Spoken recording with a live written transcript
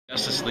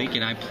Justice League,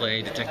 and I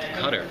play Detective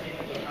Cutter.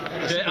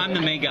 I'm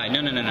the main guy.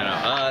 No.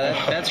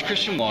 That's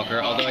Christian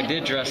Walker, although I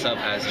did dress up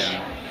as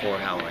him for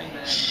Halloween.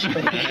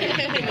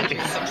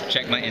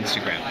 Check my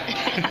Instagram.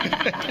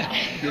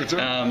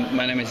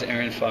 My name is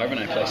Farb, and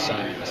I play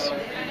Simons.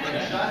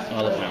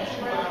 All of them.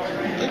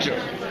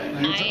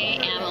 I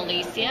am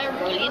Olessya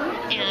Rulin,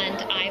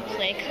 and I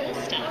play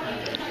Calista.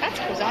 That's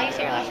cool. Is that how you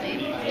say your last name?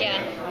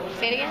 Yeah.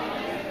 Say it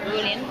again.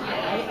 Rulin. Oh,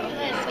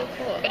 that's so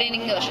cool. But in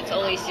English, it's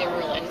Olessya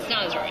Rulin. It's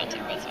not as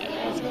romantic, but it's fine.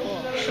 That's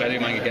cool. Should I do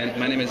mine again?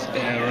 My name is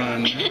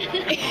Aaron.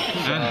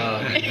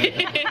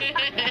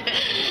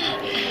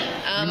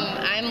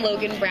 I'm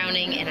Logan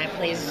Browning, and I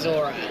play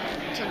Zora.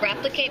 To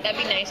replicate,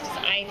 that'd be nice, because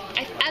I,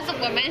 as a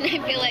woman, I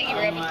feel like you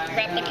were able to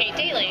replicate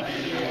daily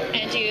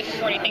and do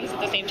 40 things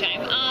at the same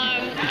time.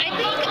 I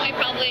think I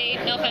probably,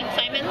 no offense,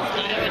 Simons,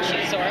 I would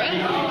choose Zora,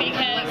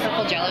 because...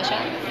 Purple Jello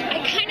shot?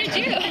 I kind of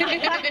do.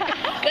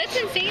 That's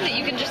insane that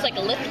you can just, like,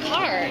 lift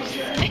cars.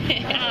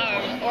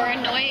 Or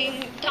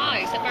annoying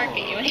dogs that bark at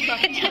you when you're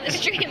walking down the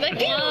street. Like,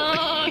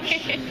 whoa!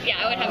 Yeah,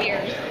 I would have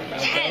yours.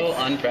 So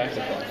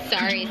unpractical.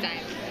 Sorry, Simon.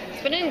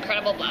 It's been an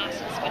incredible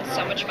blast. It's been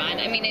so much fun.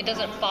 I mean, it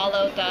doesn't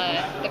follow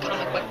the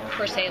comic book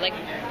per se, like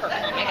per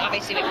comic.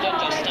 Obviously, we've done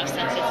just stuff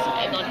since it's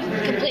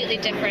a completely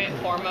different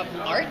form of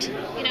art,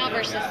 you know,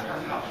 versus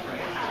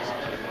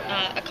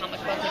a comic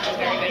book, which is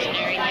very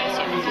visionary. You know,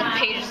 so you flip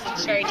pages,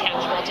 it's very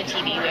tangible to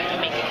TV. We have to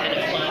make it kind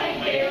of flow.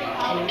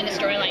 And the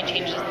storyline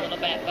changes a little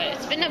bit, but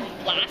it's been a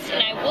blast.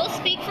 And I will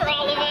speak for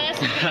all of us.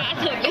 We've had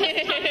the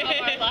best time of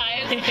our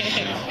lives,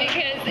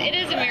 because it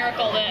is a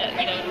miracle that,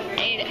 you know,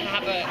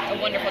 have a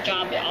wonderful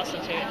job, but also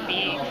to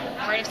be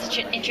part of such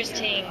an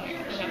interesting,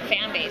 you know,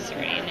 fan base,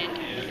 right?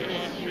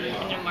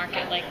 In a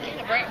market like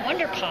we're at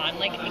WonderCon,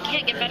 like it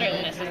can't get better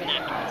than this, isn't it?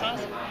 It's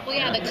awesome. Well,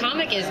 yeah, the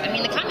comic is. I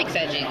mean, the comic's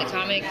edgy. The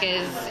comic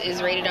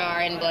is rated R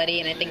and bloody,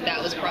 and I think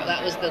that was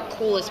the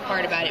coolest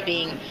part about it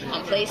being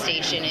on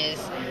PlayStation is,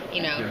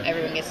 you know,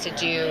 everyone gets to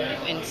do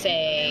and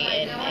say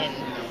and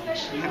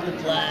have the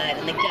blood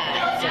and the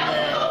guts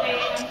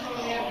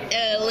and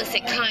the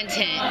illicit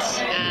content.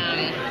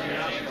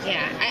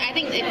 Yeah, I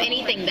think if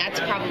anything, that's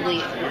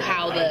probably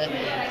how the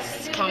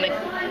comic,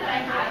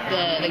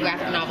 the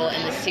graphic novel,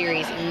 and the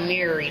series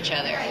mirror each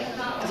other.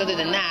 Because other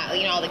than that,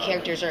 you know, all the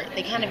characters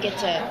they kind of get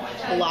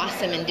to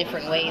blossom in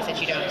different ways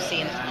that you don't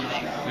see in the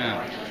comic.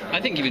 Yeah.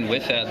 I think even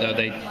with that, though,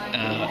 they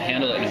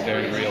handle it in a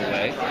very real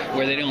way,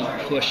 where they don't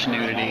push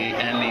nudity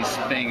and these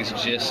things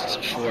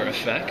just for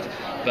effect,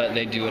 but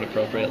they do it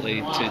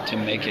appropriately to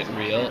make it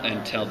real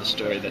and tell the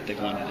story that they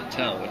wanted to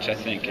tell, which I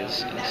think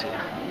is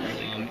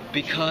really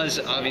because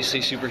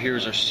obviously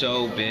superheroes are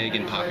so big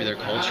in popular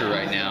culture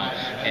right now,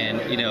 and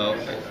you know,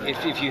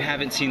 if you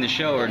haven't seen the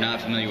show or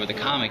not familiar with the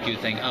comic, you'd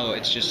think, oh,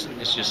 it's just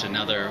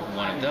another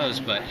one of those.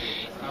 But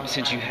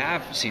since you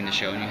have seen the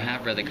show and you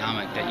have read the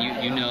comic, that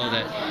you know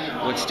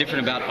that what's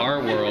different about our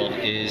world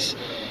is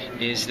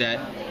that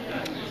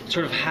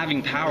sort of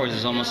having powers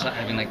is almost like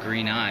having like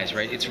green eyes,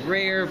 right? It's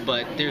rare,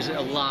 but there's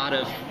a lot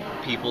of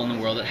people in the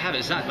world that have it.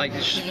 It's not like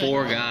there's just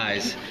 4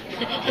 guys.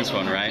 This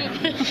one, right?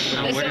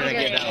 Where did I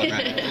get that one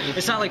right?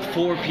 It's not like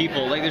 4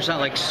 people. Like there's not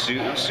like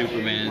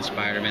Superman and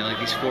Spider-Man. Like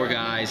these 4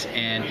 guys,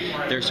 and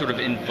they're sort of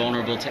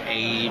invulnerable to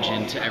age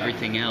and to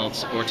everything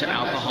else, or to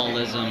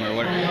alcoholism or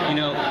whatever. You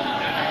know,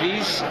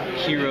 these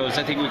heroes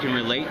I think we can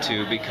relate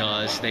to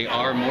because they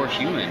are more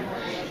human.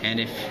 And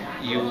if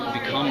you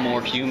become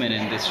more human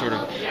in this sort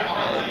of,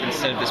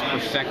 instead of this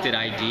perfected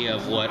idea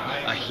of what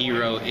a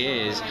hero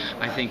is,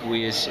 I think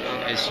we as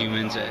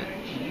humans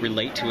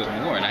relate to it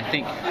more. And I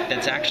think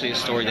that's actually a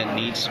story that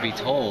needs to be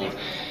told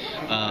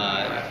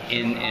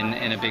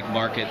in a big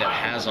market that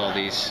has all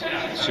these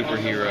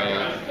superhero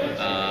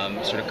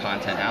sort of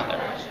content out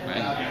there,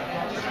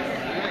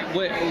 right?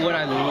 What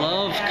I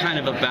love kind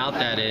of about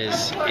that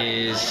is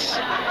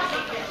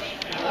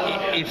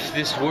if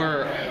this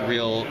were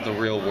the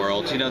real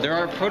world, you know, there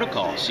are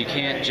protocols. You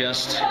can't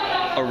just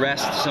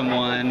arrest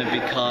someone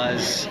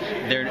because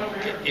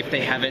if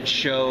they haven't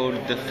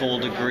showed the full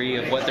degree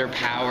of what their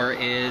power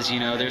is. You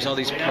know, there's all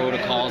these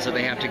protocols that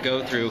they have to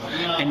go through,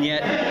 and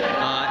yet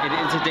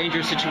it's a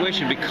dangerous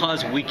situation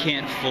because we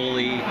can't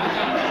fully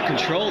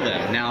control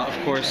them. Now, of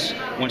course,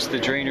 once the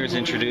Drainer is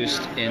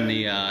introduced in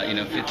the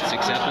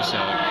 56th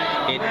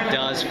episode, it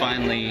does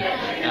finally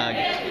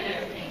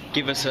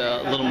give us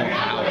a little more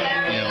power,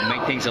 you know,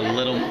 make things a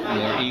little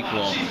more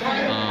equal.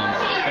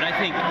 But I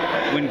think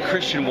when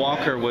Christian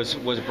Walker was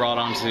brought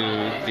onto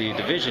the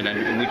division,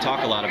 and we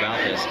talk a lot about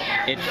this,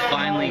 it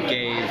finally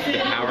gave the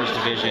Powers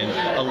division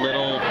a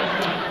little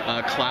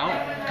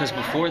clout, because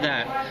before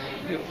that,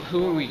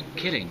 who are we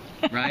kidding,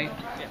 right?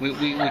 We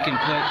can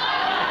put...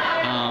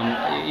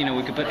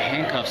 we could put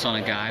handcuffs on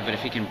a guy, but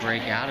if he can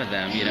break out of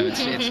them, you know,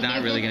 it's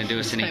not really going to do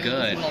us any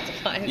good.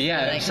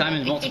 Yeah, if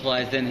Simon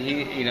multiplies, then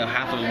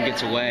half of him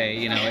gets away.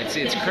 You know,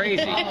 it's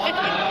crazy.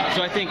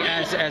 So I think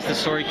as the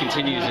story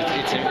continues,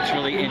 it's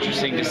really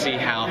interesting to see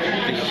how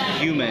the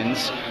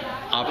humans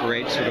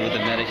operate sort of with the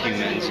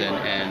metahumans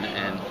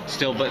and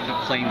still but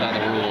playing by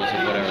the rules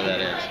of whatever that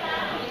is.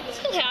 It's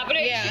still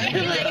happening. Yeah.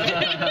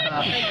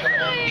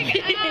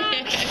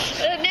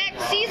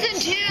 Next season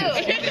 2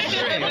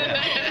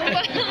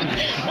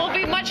 will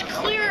be much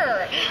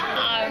clearer.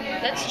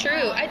 That's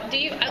true. I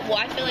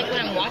feel like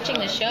when I'm watching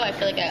the show, I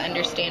feel like I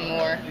understand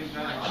more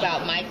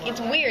about Mike. It's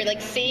weird,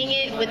 like seeing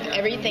it with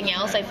everything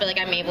else. I feel like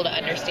I'm able to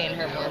understand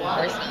her more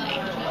personally.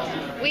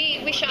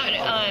 We shot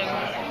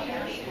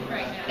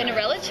in a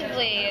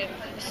relatively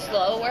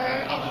slower,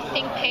 I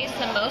think, pace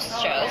than most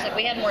shows. Like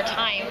we had more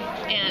time,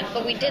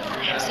 but we did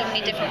have so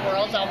many different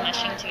worlds all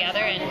meshing together,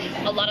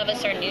 and a lot of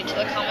us are new to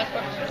the comic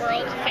book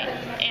world,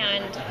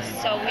 and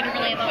so we didn't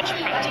really have much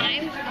prep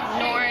time.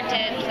 Nor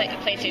did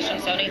PlayStation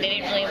and Sony. They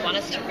didn't really want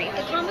us to read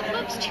the comic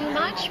books too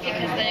much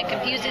because then it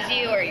confuses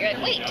you, or you're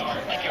like, wait,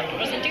 my character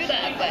doesn't do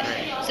that. But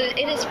so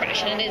it is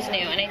fresh and it is new,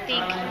 and I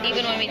think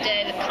even when we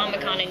did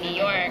Comic-Con in New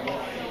York,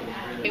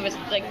 it was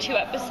like 2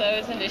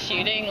 episodes into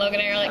shooting,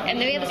 Logan and I were like, and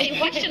then we had the same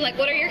question, like,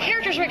 what are your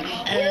characters? We're like,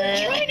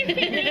 we're trying to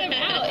figure them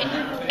out.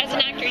 And as an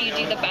actor, you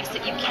do the best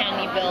that you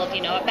can. You build,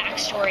 a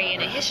backstory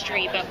and a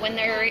history, but when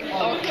there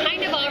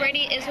kind of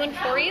already is one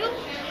for you,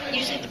 you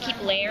just have to keep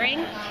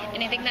layering.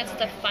 And I think that's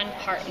the fun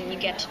part, and you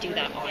get to do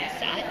that on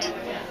set.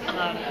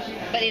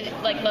 But it,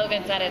 like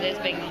Logan said, it has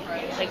been,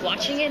 like,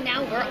 watching it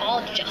now, we're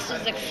all just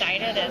as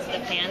excited as the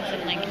fans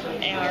and, like,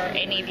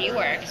 any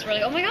viewer. Because we're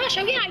like, oh my gosh,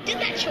 oh yeah, I did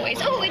that choice.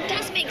 Oh, it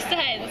does make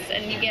sense.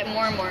 And you get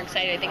more and more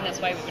excited. I think that's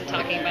why we've been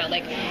talking about,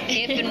 like,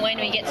 if and when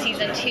we get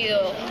season 2,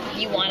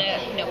 you want to,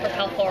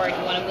 propel forward.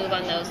 You want to move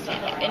on those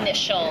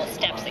initial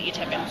steps that you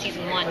took in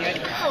season 1. You're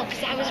like, oh,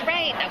 because I was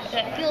right.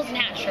 That feels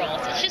natural.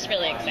 So it's just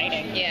really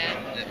exciting. Yeah.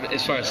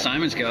 As far as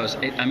Simon's goes,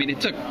 it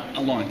took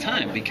a long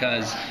time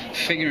because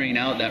figuring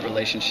out that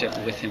relationship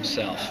with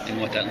himself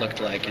and what that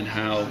looked like and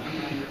how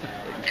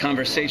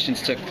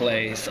conversations took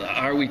place.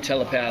 Are we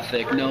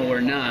telepathic? No, we're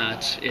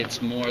not.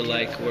 It's more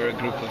like we're a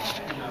group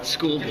of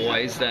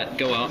schoolboys that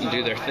go out and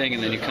do their thing,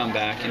 and then you come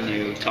back and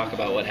you talk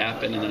about what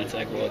happened, and then it's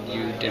like, well,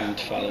 you didn't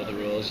follow the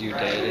rules, you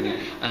did.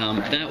 And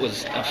that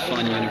was a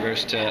fun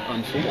universe to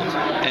unfold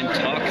and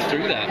talk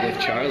through that with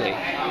Charlie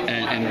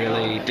and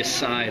really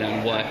decide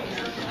on what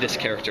this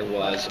character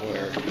was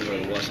or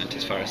wasn't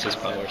as far as his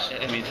powers.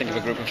 I mean, think of a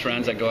group of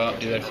friends that go out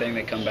and do their thing,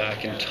 they come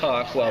back and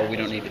talk. Well, we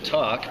don't need to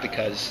talk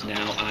because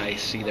now I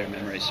see their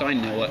memories, so I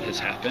know what has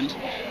happened.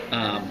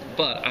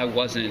 But I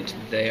wasn't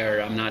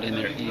there, I'm not in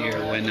their ear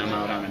when I'm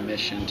out on a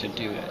mission to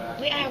do it.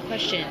 Wait, I have a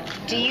question.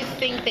 Do you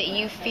think that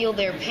you feel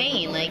their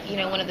pain? Like,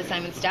 one of the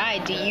Simons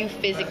died. Do you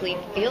physically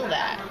feel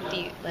that?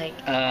 Do you, like,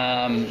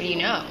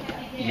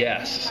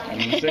 Yes. I'm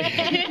gonna say.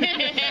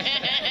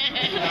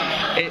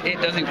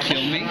 It doesn't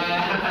kill me,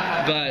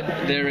 but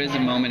there is a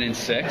moment in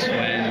 6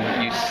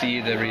 when you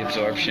see the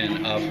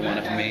reabsorption of one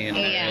of me, and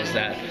there is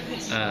that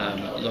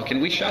look.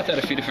 And we shot that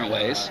a few different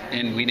ways,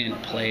 and we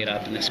didn't play it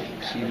up in this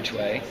huge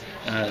way,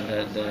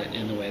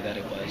 in the way that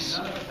it was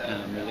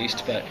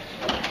released.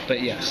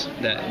 But yes,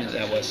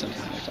 that was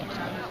something we talked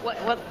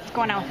about. What's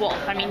going on with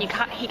Wolfe? I mean,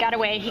 he got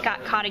away, he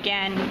got caught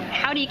again.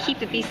 How do you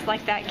keep a beast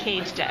like that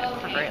caged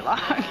up for very long?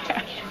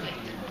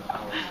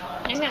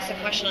 I think that's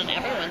the question on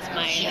everyone's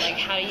mind. Like,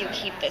 how do you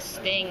keep this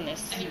thing,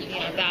 this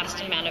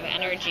vast amount of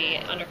energy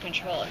under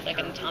control? It's like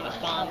an atomic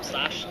bomb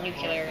 /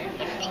 nuclear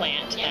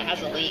plant that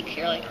has a leak.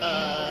 You're like,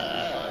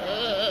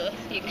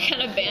 you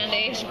kind of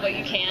band-aid what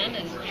you can,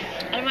 and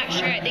I'm not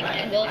sure. I think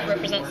Wolfe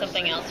represents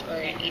something else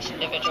for each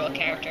individual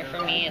character.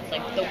 For me, it's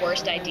like the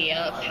worst idea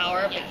of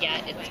power, but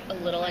yet it's a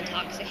little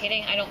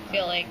intoxicating. I don't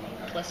feel like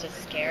Callista's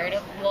scared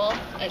of Wolfe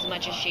as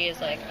much as she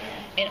is like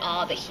in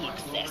awe that he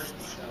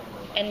exists.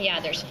 And yeah,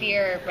 there's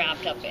fear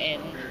wrapped up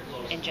in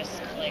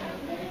just like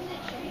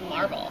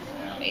marvel,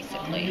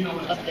 basically,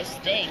 of this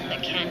thing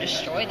that can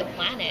destroy the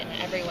planet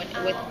and everyone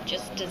with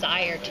just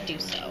desire to do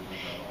so.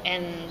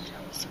 And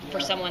for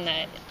someone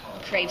that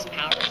craves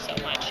power so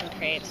much and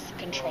craves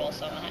control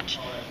so much,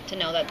 to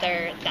know that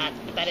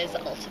that is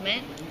the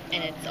ultimate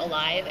and it's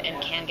alive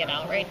and can get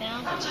out right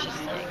now, it's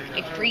just like,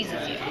 it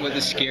freezes you. What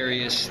the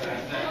scariest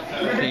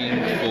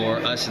thing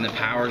for us in the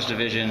Powers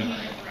division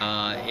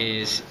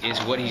is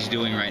what he's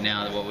doing right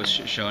now, what was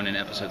shown in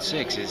episode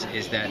 6,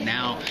 is that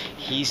now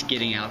he's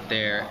getting out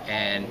there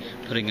and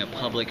putting a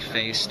public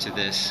face to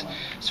this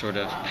sort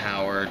of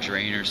power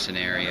drainer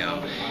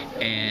scenario.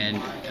 And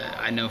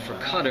I know for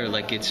Cutter,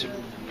 like, it's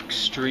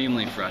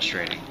extremely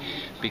frustrating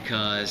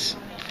because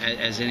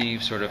as any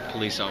sort of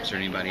police officer or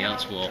anybody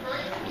else will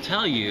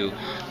tell you,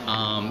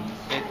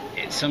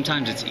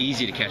 sometimes it's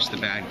easy to catch the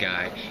bad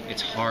guy.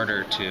 It's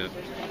harder to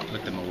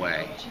put them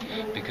away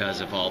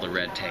because of all the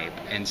red tape.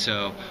 And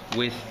so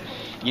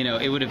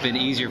it would have been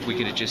easier if we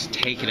could have just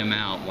taken him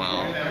out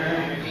while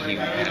he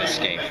had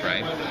escaped,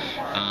 right?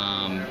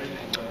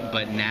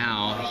 But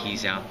now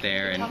he's out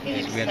there, and we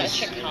have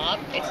such a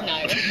cop. It's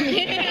not.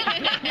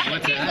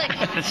 What's that?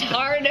 Like, it's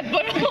hard to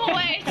put him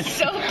away. It's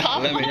so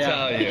cop. Let me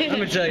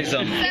tell you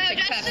something. So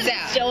Justice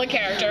is still a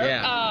character.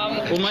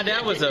 Yeah. Well, my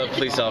dad was a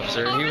police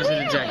officer. He was a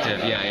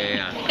detective.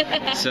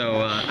 Yeah. So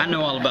I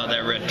know all about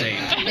that red tape.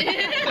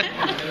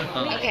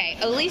 Okay,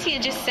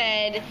 Olessya just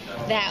said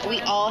that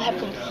we all have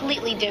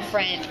completely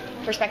different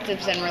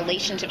perspectives and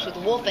relationships with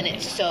Wolfe, and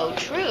it's so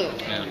true.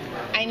 Yeah.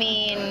 I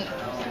mean,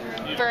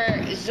 for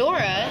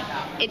Zora,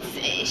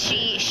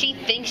 she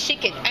thinks she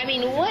could. I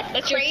mean, what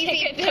That's your crazy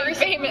ticket to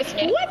person?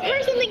 famousness. What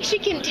person thinks she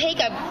can take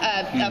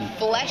a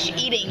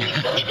flesh-eating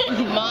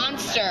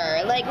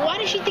monster? Like, why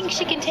does she think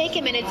she can take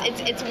him? And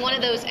it's one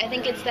of those. I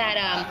think it's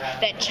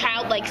that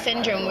childlike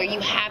syndrome where you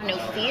have no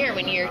fear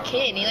when you're a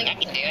kid. And you're like, I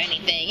can do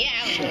anything. Yeah,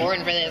 I was born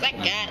for this. I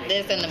got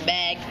this in the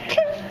bag.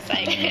 It's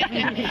like.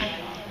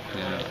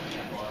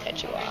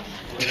 Cut you off.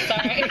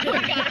 Sorry,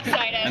 we got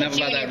excited. Enough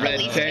about that red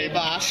tape.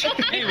 Off.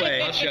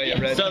 Anyway, I'll show you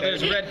red so tape.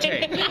 there's red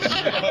tape.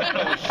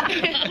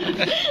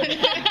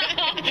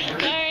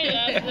 Sorry,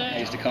 that's I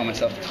used to call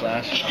myself the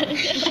Flash.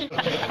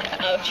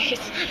 Oh, jeez.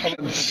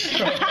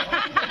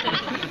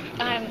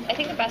 I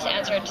think the best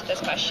answer to this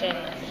question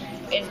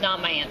is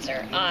not my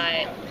answer.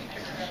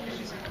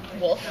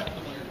 Wolfe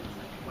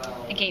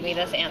gave me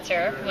this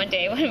answer one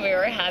day when we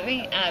were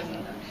having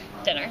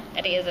dinner.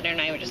 Eddie Izzard and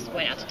I just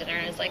went out to dinner,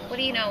 and it's like, what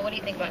do you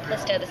think about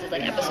Calista? This is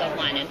like episode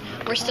 1, and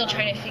we're still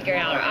trying to figure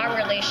out our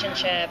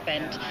relationship.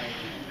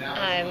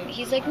 And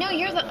he's like, no,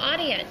 you're the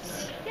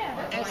audience.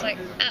 I was like,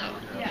 oh.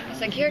 He's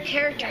like, your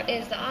character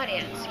is the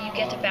audience. You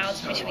get to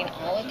bounce between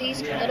all of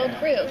these little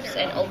groups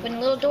and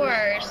open little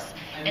doors,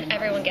 and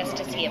everyone gets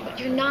to see it, but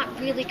you're not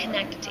really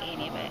connected to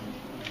any of it.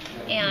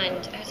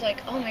 And I was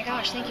like, oh my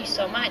gosh, thank you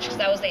so much, because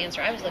that was the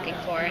answer I was looking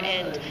for.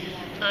 And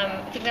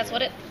I think that's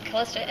what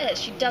Calista is.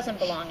 She doesn't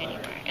belong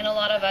anywhere. And a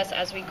lot of us,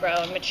 as we grow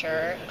and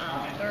mature,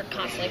 we're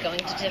constantly going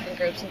to different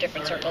groups and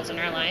different circles in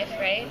our life,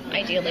 right?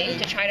 Ideally,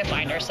 to try to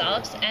find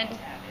ourselves.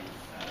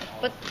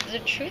 But the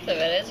truth of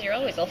it is you're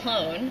always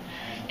alone,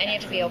 and you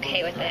have to be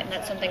okay with it, and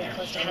that's something that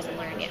Calista hasn't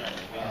learned yet.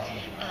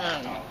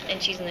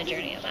 And she's in the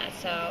journey of that.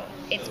 So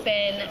it's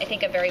been, I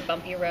think, a very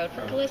bumpy road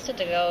for Calista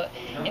to go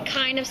and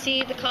kind of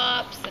see the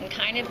cops and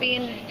kind of be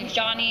in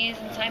Johnny's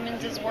and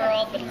Simon's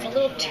world, but it's a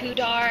little too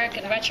dark,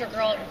 and Retro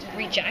Girl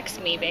rejects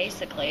me,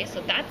 basically,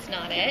 so that's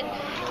not it.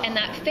 And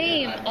that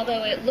fame,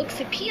 although it looks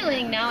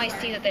appealing, now I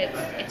see that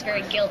it's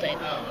very gilded.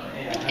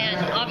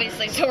 And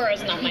obviously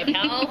Zora's not my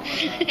pal,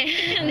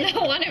 and the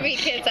wannabe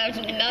kids have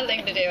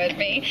nothing to do with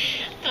me.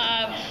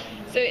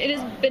 So it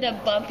has been a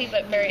bumpy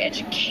but very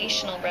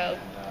educational road.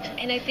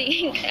 And I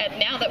think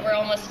now that we're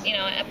almost,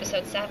 at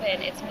episode 7,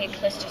 it's made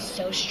Calista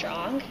so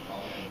strong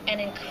and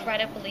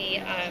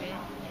incredibly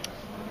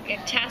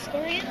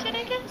task-oriented,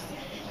 I guess.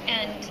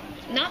 And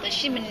not that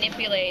she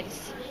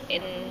manipulates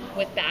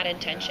with bad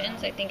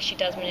intentions. I think she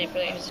does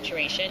manipulate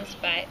situations,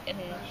 but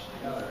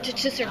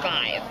to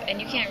survive.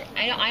 And you can't.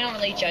 I don't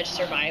really judge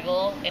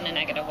survival in a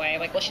negative way.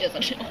 Like, well, she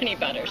doesn't know any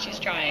better. She's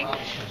trying,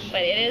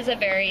 but it is a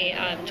very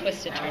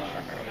twisted turn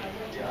for her.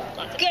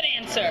 Lots of good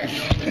answer.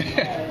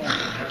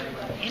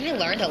 And we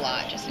learned a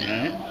lot just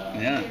now.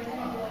 Yeah.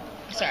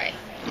 Sorry.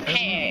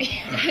 Hey,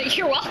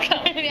 you're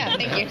welcome. Yeah,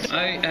 thank you.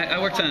 I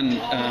worked on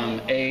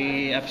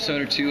a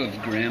episode or 2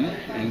 of Grimm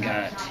and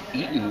got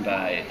eaten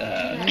by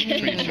a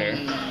creature.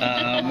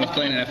 Was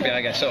playing an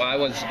FBI guy, so I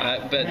was.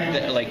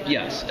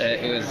 Yes,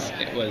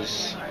 it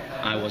was.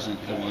 I wasn't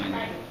the one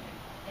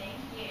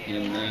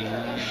in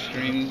the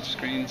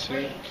screen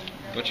suit.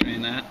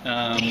 Butchering that.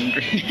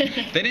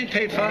 They didn't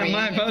pay fine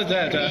my post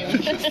that time.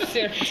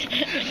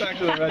 Back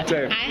to the red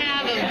tape. I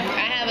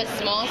have a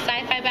small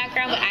sci-fi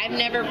background, but I've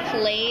never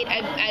played.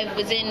 I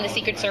was in the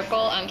Secret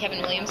Circle.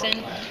 Kevin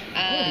Williamson.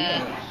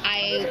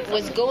 I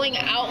was going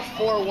out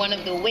for one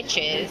of the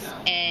witches,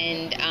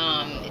 and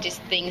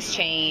just things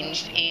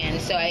changed,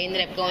 and so I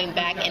ended up going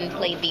back and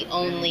played the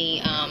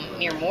only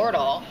mere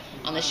mortal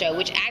on the show,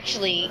 which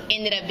actually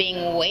ended up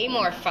being way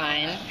more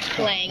fun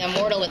playing a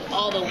mortal with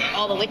all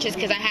the witches,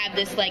 because I have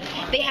this,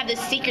 they have this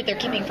secret they're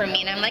keeping from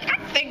me, and I'm like, I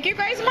think you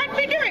guys might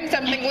be doing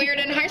something weird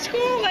in high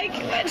school,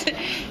 what?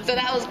 So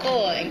that was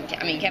cool. And,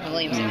 Kevin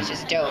Williamson is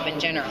just dope in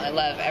general. I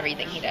love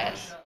everything he does.